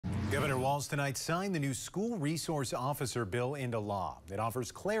Governor Walz tonight signed the new school resource officer bill into law. It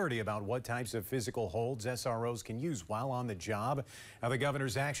offers clarity about what types of physical holds SROs can use while on the job. Now, the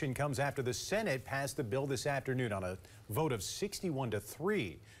governor's action comes after the Senate passed the bill this afternoon on a vote of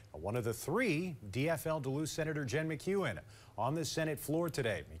 61-3. One of the three, DFL Duluth Senator Jen McEwen. On the Senate floor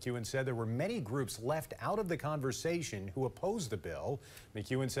today, McEwen said there were many groups left out of the conversation who opposed the bill.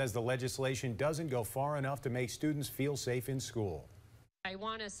 McEwen says the legislation doesn't go far enough to make students feel safe in school. I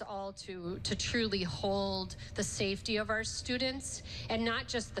want us all to truly hold the safety of our students, and not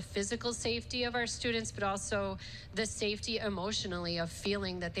just the physical safety of our students, but also the safety emotionally of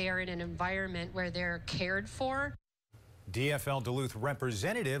feeling that they are in an environment where they're cared for. DFL Duluth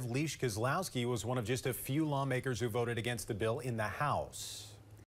Representative Leash Kozlowski was one of just a few lawmakers who voted against the bill in the House.